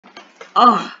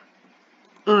Oh.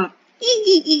 Tattletail.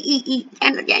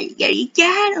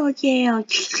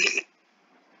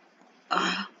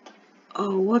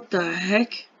 Oh, what the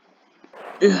heck?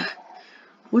 Ugh.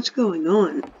 What's going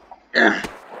on? Ugh.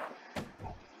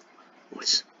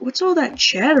 What's all that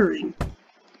chattering?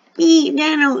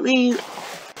 It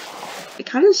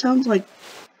kind of sounds like...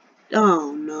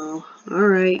 Oh no.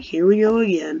 Alright, here we go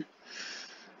again.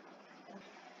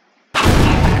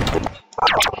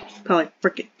 Probably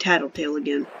frickin' Tattletail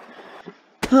again.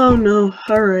 Oh no.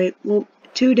 Alright, well,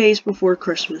 2 days before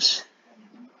Christmas.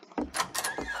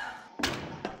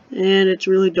 And it's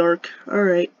really dark.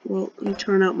 Alright, well, let me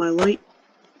turn out my light.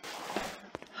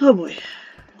 Oh boy.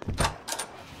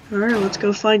 Alright, let's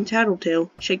go find Tattletail.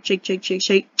 Shake, shake, shake, shake,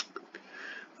 shake.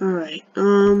 Alright,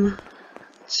 let's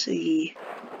see.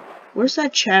 Where's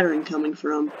that chattering coming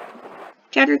from?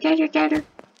 Chatter, chatter, chatter.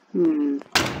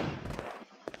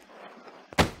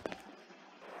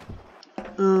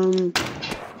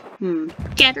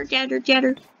 Chatter, chatter,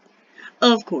 chatter.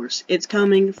 Of course, it's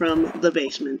coming from the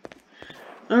basement.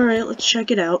 Alright, let's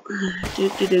check it out.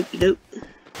 Doop, doop, doop, doop.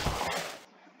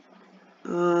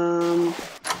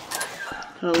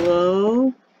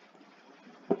 Hello?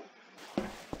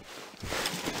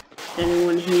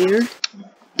 Anyone here?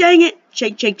 Dang it!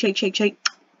 Shake, shake, shake, shake, shake.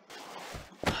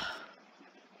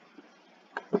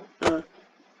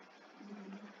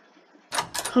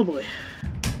 Oh boy.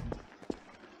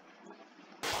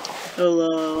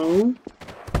 Hello?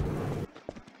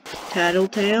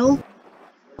 Tattletail?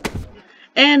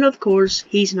 And of course,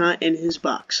 he's not in his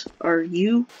box. Are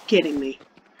you kidding me?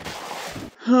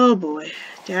 Oh boy.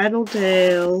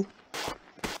 Tattletail.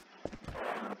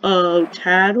 Oh,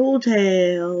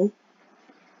 Tattletail.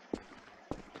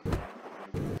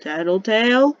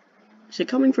 Tattletail? Is it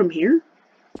coming from here?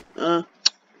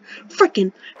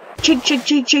 Frickin' shake, shake,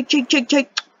 shake, shake, shake, shake,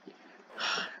 shake.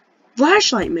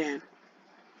 Flashlight man.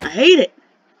 I hate it.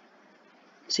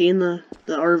 Seeing the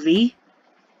RV?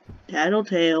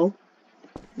 Tattletail.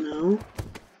 No.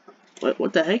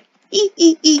 What the heck?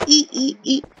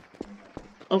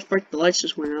 Oh frick, the lights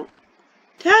just went out.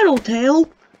 Tattletail!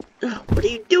 What are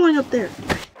you doing up there?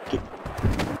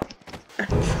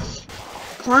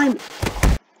 Climb.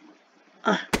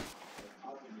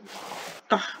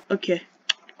 Okay.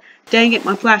 Dang it,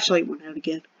 my flashlight went out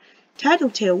again.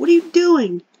 Tattletail, what are you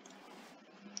doing?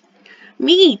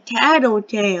 Me,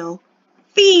 Tattletail.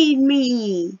 Feed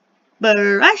me.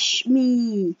 Brush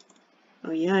me.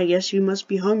 Oh yeah, I guess you must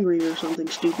be hungry or something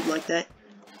stupid like that.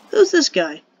 Who's this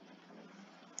guy?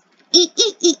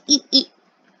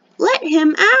 Let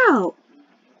him out.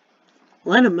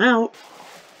 Let him out?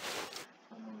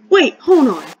 Wait, hold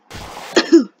on.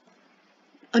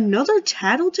 Another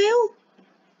Tattletail?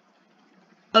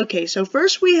 Okay, so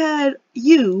first we had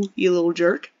you little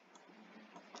jerk.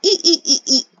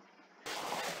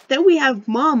 Then we have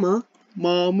Mama.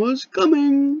 Mama's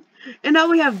coming. And now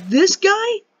we have this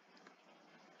guy?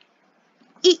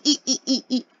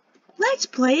 Let's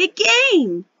play a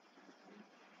game.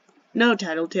 No,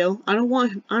 Tattletail. I don't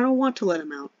want to let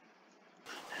him out.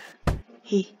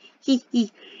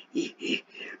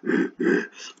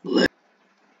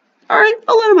 Alright,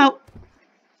 I'll let him out.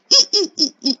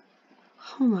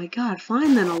 Oh my god,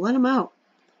 fine then, I'll let him out.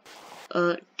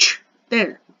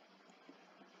 There.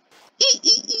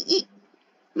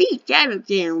 Me,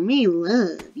 Tattletail, me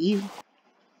love you.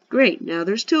 Great, now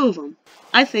there's 2 of them.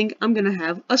 I think I'm gonna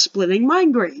have a splitting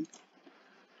migraine.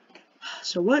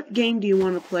 So what game do you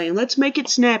want to play? And let's make it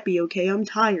snappy, okay? I'm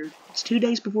tired. It's 2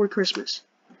 days before Christmas.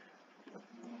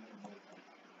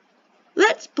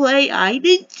 Let's play hide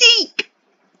and seek!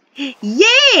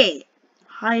 Yeah!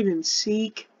 Hide and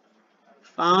seek.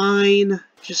 Fine.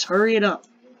 Just hurry it up.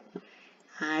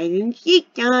 Hide and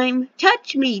seek time.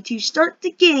 Touch me to start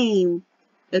the game.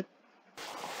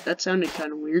 That sounded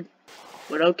kind of weird.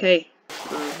 But okay.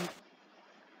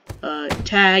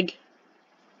 Tag.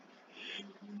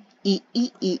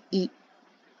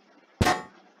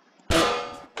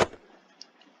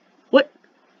 What?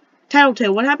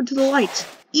 Tattletail, what happened to the lights?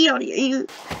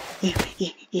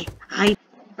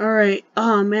 Alright,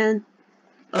 oh man.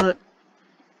 Oh,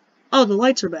 the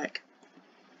lights are back.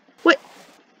 What?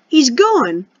 He's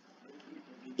gone!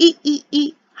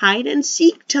 Hide and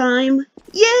seek time!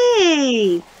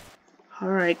 Yay!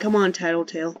 Alright, come on,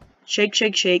 Tattletail. Shake,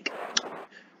 shake, shake.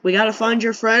 We gotta find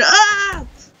your friend. Ah!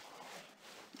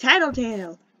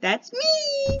 Tattletail, that's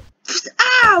me!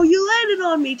 Ow! You landed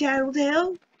on me,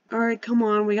 Tattletail! Alright, come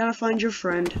on, we gotta find your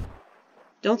friend.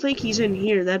 Don't think he's in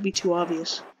here, that'd be too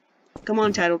obvious. Come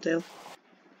on, Tattletail.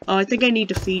 Oh, I think I need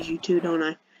to feed you too, don't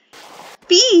I?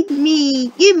 Feed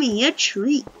me! Give me a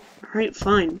treat! Alright,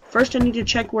 fine. First I need to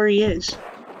check where he is.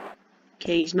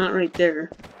 Okay, he's not right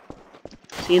there.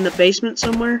 Is he in the basement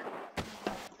somewhere?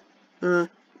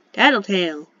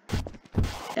 Tattletail.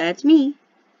 That's me.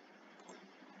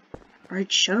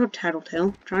 Alright, shut up, Tattletail.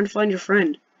 I'm trying to find your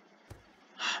friend.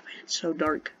 Oh man, it's so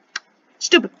dark.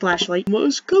 Stupid flashlight.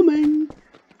 Mama's coming.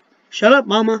 Shut up,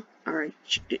 Mama. Alright.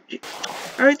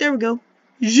 Alright, there we go.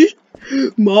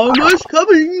 Mama's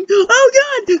coming. Oh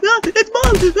god! It's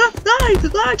Mom!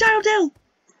 Hi! Tattletail!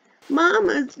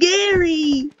 Mama's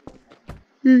scary!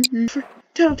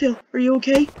 Tattletail, are you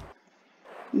okay?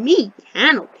 Me,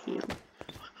 Tattletail.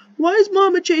 Why is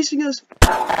Mama chasing us?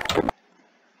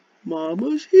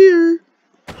 Mama's here.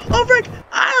 Oh, frick!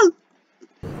 Ow!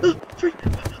 Oh, frick!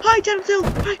 Hi, Tattletail!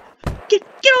 Hi! Get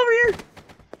over here!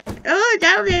 Oh,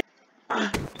 Tattletail!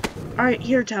 Alright,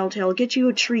 here, Tattletail. I'll get you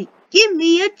a treat. Give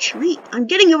me a treat! I'm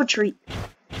getting you a treat!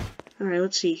 Alright,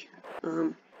 let's see.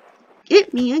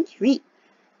 Get me a treat.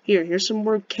 Here's some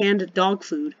more canned dog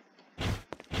food.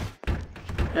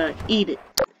 Eat it.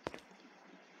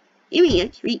 Give me a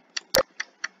treat.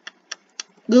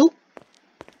 Go.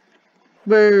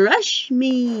 Brush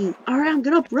me. Alright, I'm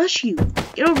gonna brush you.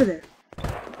 Get over there.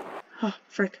 Oh,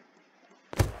 frick.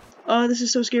 Oh, this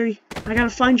is so scary. I gotta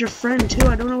find your friend, too.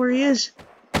 I don't know where he is.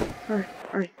 Alright.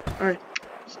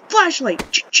 Flashlight!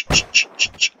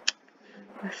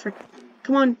 Alright, frick.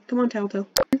 Come on, Tattletail.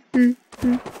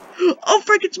 Oh,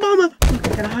 frick, it's Mama! Look,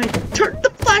 I gotta hide. Turn the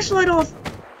flashlight off!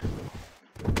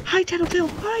 Hide, Tattletail,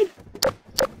 hide!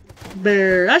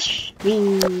 Brush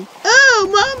me. Oh,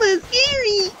 Mama's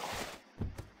scary!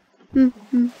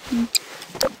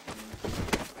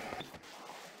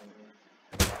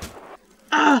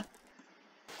 Ah!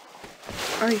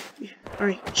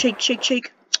 Alright,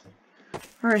 shake.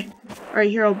 Alright,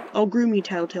 here, I'll groom you,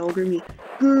 Tattletail, I'll groom you.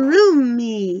 Groom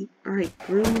me! Alright,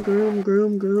 groom.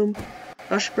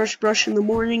 Brush in the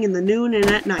morning, in the noon, and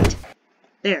at night.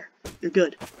 There, you're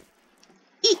good.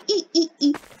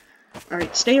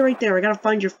 Alright, stay right there, I gotta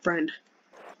find your friend.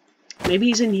 Maybe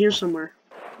he's in here somewhere.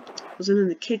 Was it in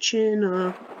the kitchen?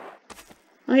 Oh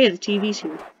yeah, the TV's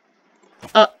here.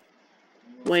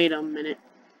 Wait a minute.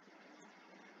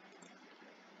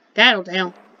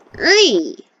 Tattletail.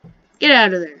 Hey! Get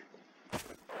out of there.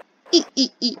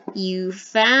 You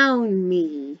found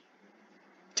me.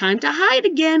 Time to hide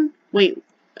again. Wait,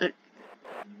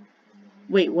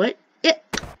 what?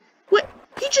 What?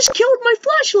 He just killed my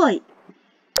flashlight.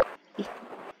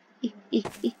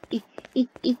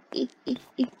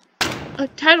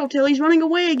 Tattletail, he's running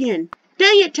away again.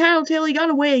 Dang it, Tattletail, he got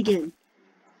away again.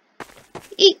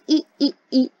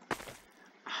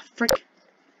 Frick.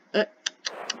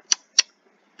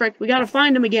 Frick, we gotta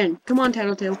find him again. Come on,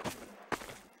 Tattletail.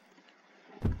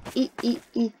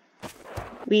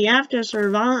 We have to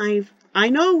survive. I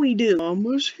know we do.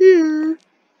 Mama's here.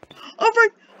 Oh,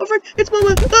 frick, it's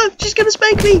Mama. She's gonna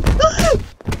spank me.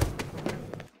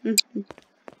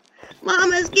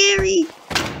 Mama's scary.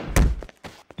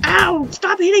 Ow!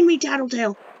 Stop hitting me,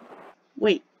 Tattletail.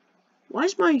 Wait, why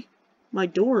is my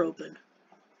door open?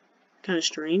 Kind of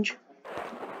strange.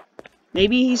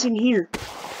 Maybe he's in here.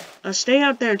 Stay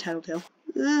out there, Tattletail.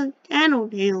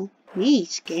 Tattletail, me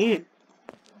scared.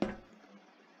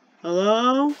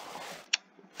 Hello?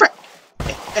 Frick!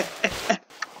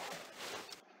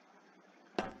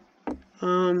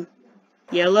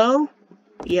 Yellow?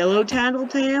 Yellow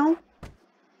Tattletail?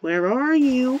 Where are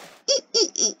you?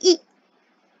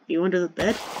 You under the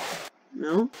bed?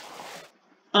 No?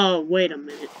 Oh, wait a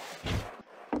minute.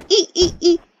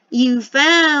 You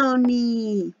found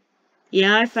me!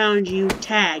 Yeah, I found you.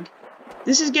 Tag.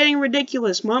 This is getting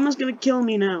ridiculous. Mama's gonna kill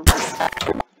me now.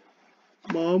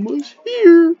 Mama's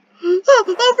here.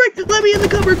 Oh, frick! Let me in the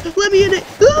cupboard! Let me in it!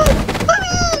 Let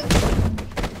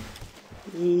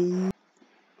me in!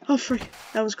 Oh, frick.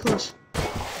 That was close.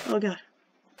 Oh, God.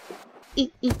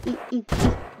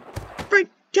 Frick!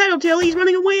 Tattletail, he's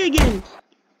running away again!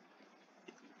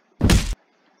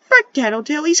 Frick!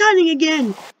 Tattletail, he's hiding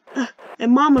again!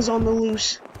 And Mama's on the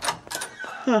loose.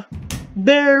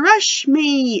 Brush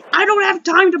me! I don't have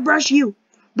time to brush you!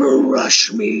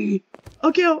 Brush me!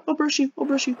 Okay, I'll brush you. Oh,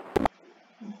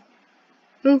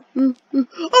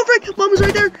 frick! Mama's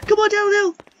right there! Come on,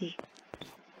 Tattletail!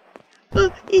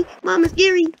 Mama's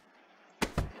scary!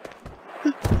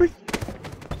 Frick!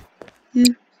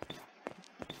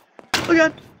 Oh,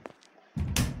 God!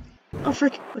 Oh,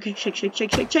 frick! Okay,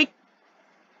 shake!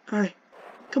 Alright.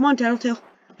 Come on, Tattletail.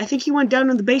 I think he went down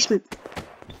in the basement.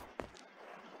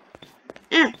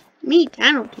 Me,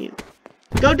 Tattletail.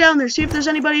 Go down there, see if there's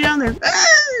anybody down there.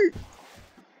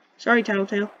 Sorry,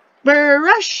 Tattletail.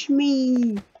 Brush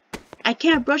me! I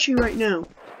can't brush you right now.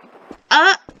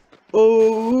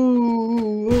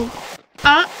 Oh.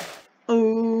 Ah.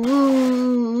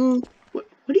 Oh. What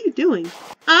are you doing?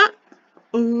 Ah.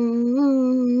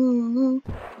 Oh.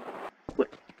 What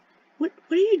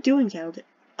are you doing, Tattletail?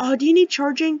 Oh, do you need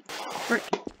charging? Right.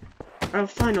 Oh,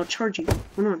 fine, I'll charge you.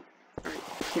 Hold on. Alright,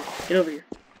 here, get over here.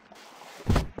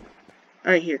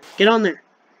 Alright, here, get on there.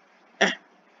 Ah.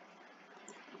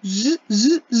 Zzz,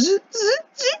 zzz, zzz, zzz,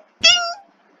 zzz,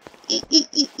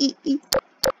 ding!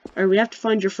 Alright, we have to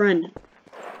find your friend.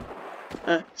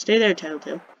 Stay there,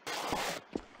 Tattletail.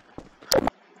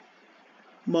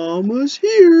 Mama's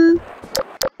here.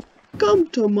 Come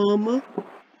to Mama.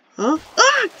 Huh?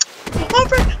 Ah! Oh,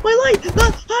 friend, my light!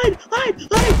 Hide!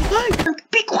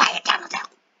 Be quiet, Tattletail!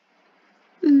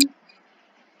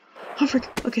 Oh, frick.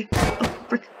 Okay. Oh,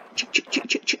 frick.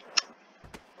 Chick.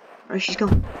 Alright, she's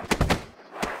gone.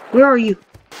 Where are you?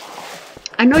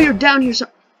 I know you're down here, so...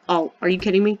 Oh, are you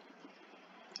kidding me?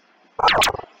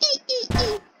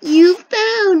 You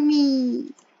found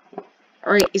me!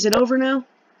 Alright, is it over now?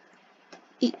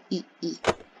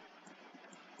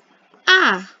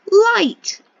 Ah,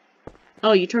 light!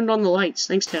 Oh, you turned on the lights.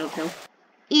 Thanks, Tattletail.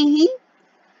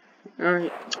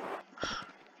 Alright.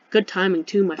 Good timing,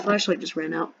 too. My flashlight just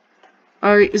ran out.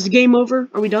 Alright, is the game over?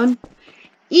 Are we done?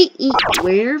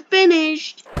 We're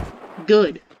finished!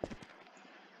 Good.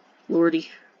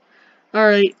 Lordy.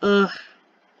 Alright,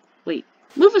 wait.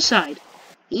 Move aside.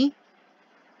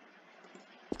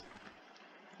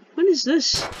 What is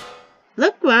this?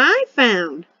 Look what I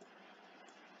found!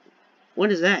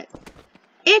 What is that?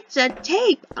 It's a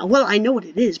tape! Well, I know what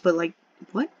it is, but like,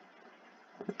 what?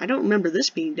 I don't remember this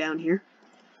being down here.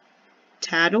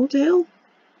 Tattletail? It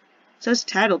says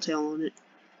Tattletail on it.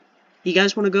 You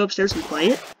guys want to go upstairs and play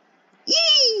it?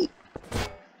 Yee!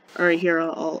 Alright, here,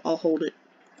 I'll hold it.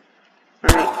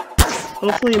 Alright.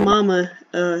 Hopefully Mama,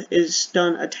 is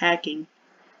done attacking.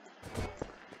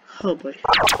 Oh boy.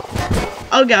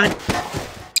 Oh god!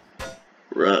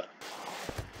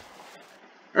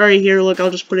 Alright, here, look,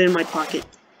 I'll just put it in my pocket.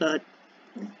 Alright,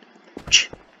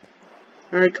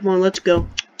 come on, let's go.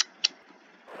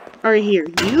 Alright, here,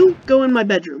 you go in my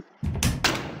bedroom.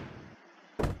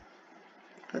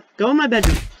 Go in my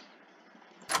bedroom.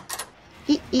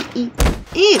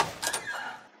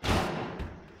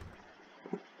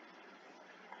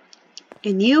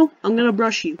 And you, I'm gonna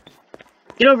brush you.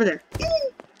 Get over there.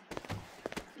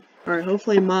 Alright,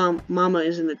 hopefully Mama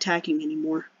isn't attacking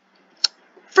anymore.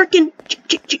 Frickin'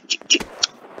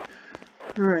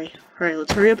 Alright,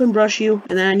 let's hurry up and brush you,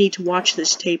 and then I need to watch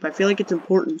this tape. I feel like it's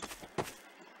important.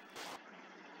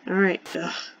 Alright,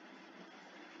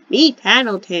 Me,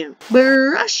 Tattletail.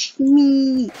 Brush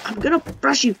me. I'm gonna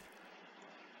brush you.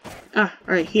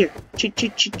 Alright, here.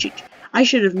 I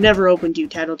should have never opened you,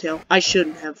 Tattletail. I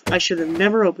shouldn't have. I should have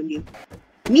never opened you.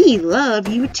 Me love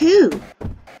you too.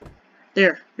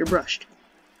 There, you're brushed.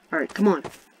 Alright, come on.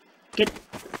 Get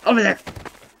over there.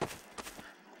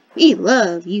 Me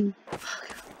love you.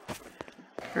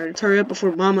 Alright, let's hurry up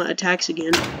before Mama attacks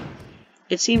again.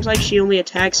 It seems like she only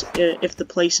attacks if the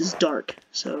place is dark.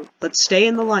 So, let's stay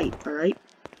in the light, alright?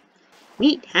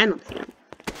 Meet Tattletail.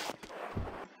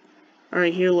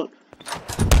 Alright, here, look.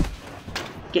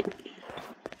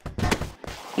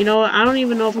 You know what? I don't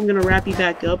even know if I'm gonna wrap you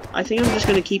back up. I think I'm just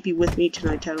gonna keep you with me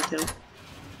tonight, Tattletail.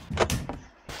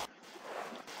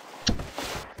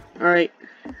 Alright,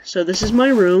 so this is my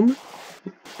room.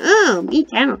 Oh, meet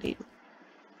Tattletail.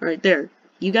 Alright, there.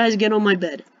 You guys get on my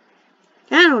bed.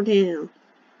 Tattletail.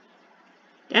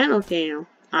 Tattletail.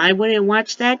 I wouldn't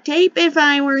watch that tape if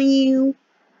I were you.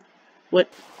 What?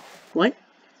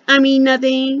 I mean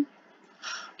nothing.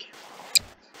 Okay.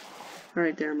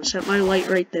 Alright, there. I'm gonna set my light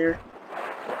right there.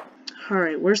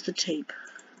 Alright, where's the tape?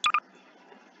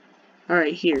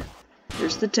 Alright, here.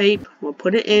 Here's the tape. We'll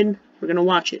put it in. We're gonna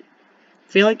watch it.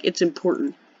 I feel like it's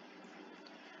important.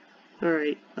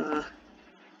 Alright, alright,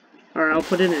 I'll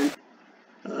put it in.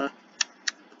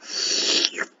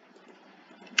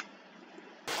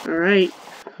 Alright.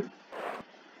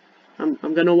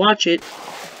 I'm gonna watch it.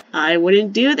 I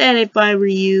wouldn't do that if I were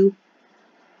you.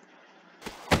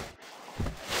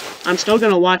 I'm still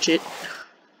gonna watch it.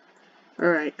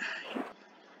 Alright.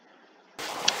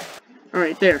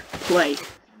 Alright, there. Play.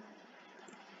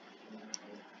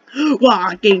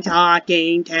 Walking,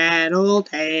 talking,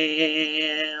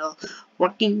 Tattletail.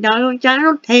 Walking, talking,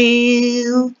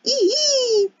 Tattletail.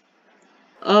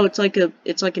 Oh, it's like an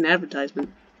advertisement.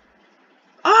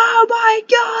 Oh my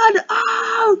god!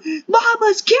 Oh!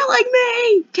 Mama's killing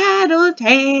me!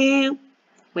 Tattletail!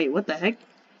 Wait, what the heck?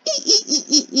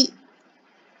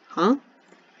 Huh?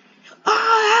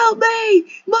 Oh, help me!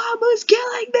 Mama's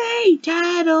killing me!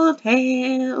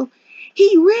 Tattletail!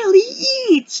 He really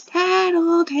eats,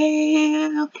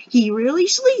 Tattletail. He really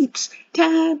sleeps,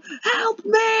 help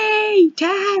me,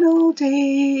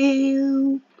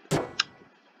 Tattletail.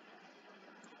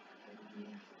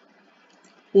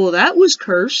 Well, that was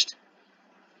cursed.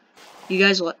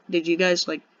 Did you guys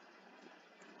like?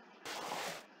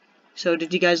 So,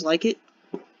 did you guys like it?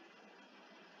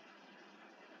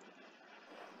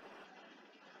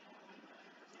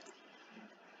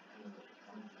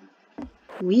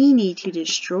 We need to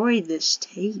destroy this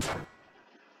tape.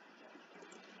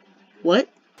 What?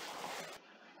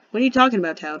 What are you talking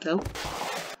about, Tattletail?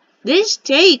 This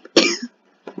tape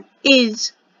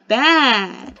is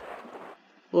bad.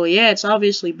 Well, yeah, it's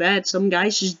obviously bad. Some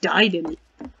guys just died in it.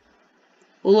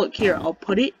 Well, look here. I'll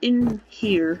put it in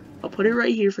here. I'll put it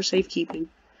right here for safekeeping.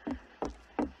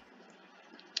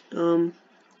 Yellow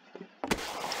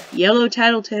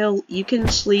Tattletail, you can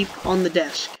sleep on the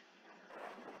desk.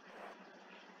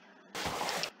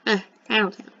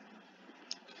 Tattletail.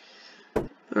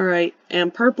 Alright,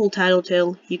 and purple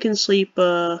Tattletail, you can sleep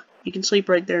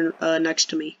right there next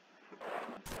to me.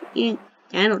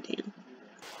 Tattletail.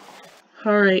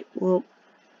 Alright, well,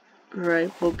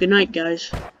 good night, guys.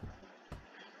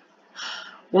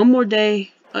 One more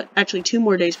day, actually 2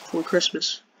 more days before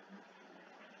Christmas.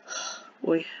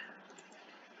 Boy.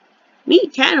 Me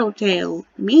Tattletail,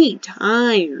 me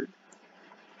tired.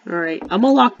 Alright, I'm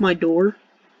gonna lock my door.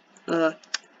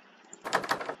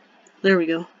 There we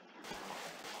go.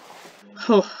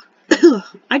 Oh,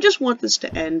 I just want this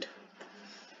to end.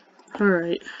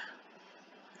 Alright.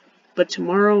 But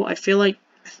tomorrow, I feel like...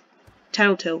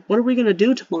 Tattletail, what are we gonna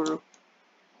do tomorrow?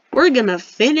 We're gonna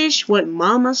finish what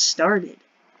Mama started.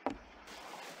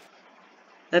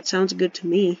 That sounds good to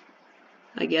me,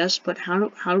 I guess, but how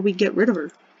do we get rid of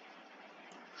her?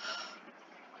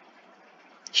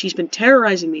 She's been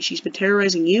terrorizing me. She's been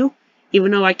terrorizing you,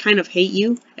 even though I kind of hate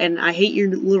you, and I hate your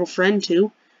little friend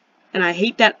too, and I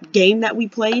hate that game that we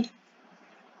played.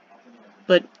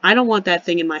 But I don't want that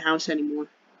thing in my house anymore.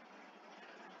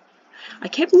 I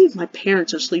can't believe my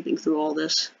parents are sleeping through all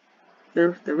this.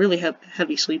 They're really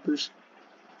heavy sleepers.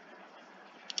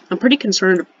 I'm pretty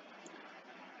concerned.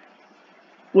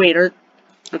 Wait,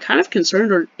 I'm kind of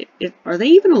concerned. Are they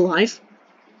even alive?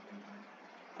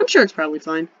 I'm sure it's probably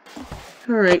fine.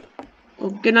 Alright.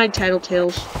 Well, good night,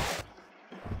 Tattletails.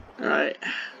 Alright.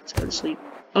 Let's go to sleep.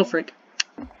 Oh, frick.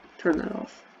 Turn that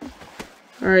off.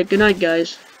 Alright, good night,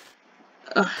 guys.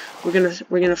 We're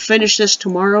gonna finish this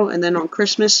tomorrow, and then on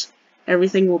Christmas,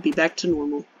 everything will be back to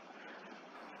normal.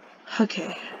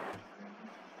 Okay.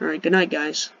 Alright, good night,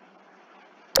 guys.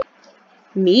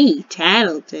 Me,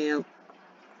 Tattletail.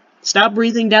 Stop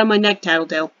breathing down my neck,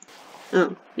 Tattletail.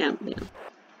 Oh, down.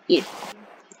 Yeah.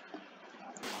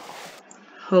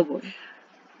 Oh boy.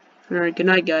 Alright, good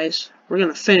night, guys. We're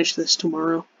gonna finish this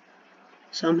tomorrow.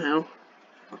 Somehow.